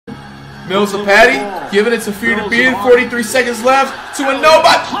Mills to Patty, giving it to Fear to Beard. 43 seconds left to a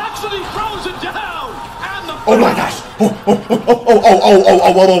nobody. Oh my gosh! Oh!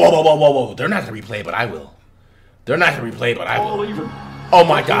 They're not gonna replay it, but I will. They're not gonna replay it, but I will. Oh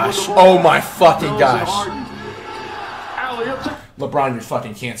my gosh! Oh my fucking gosh! LeBron, you're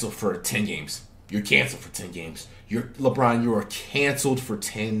fucking canceled for 10 games. You're canceled for 10 games. LeBron, you are canceled for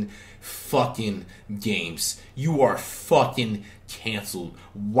 10 fucking games. You are fucking canceled.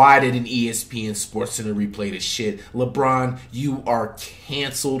 Why didn't ESPN SportsCenter replay this shit? LeBron, you are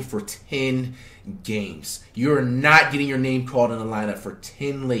canceled for 10 games. You're not getting your name called in the lineup for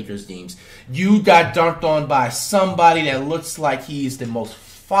 10 Lakers games. You got dunked on by somebody that looks like he's the most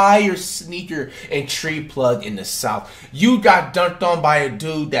fire sneaker and tree plug in the South. You got dunked on by a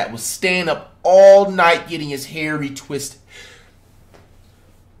dude that was staying up all night getting his hair retwisted.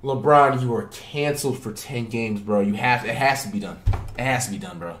 LeBron, you are canceled for 10 games, bro. It has to be done. It has to be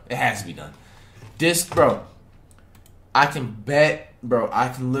done, bro. It has to be done. Bro, I can bet, bro. I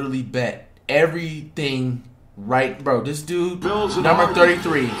can literally bet everything right, bro. This dude, number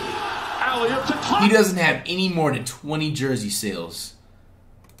 33, he doesn't have any more than 20 jersey sales.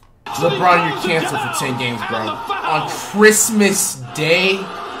 LeBron, you're canceled for 10 games, bro. On Christmas Day,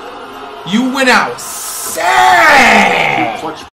 you went out sad.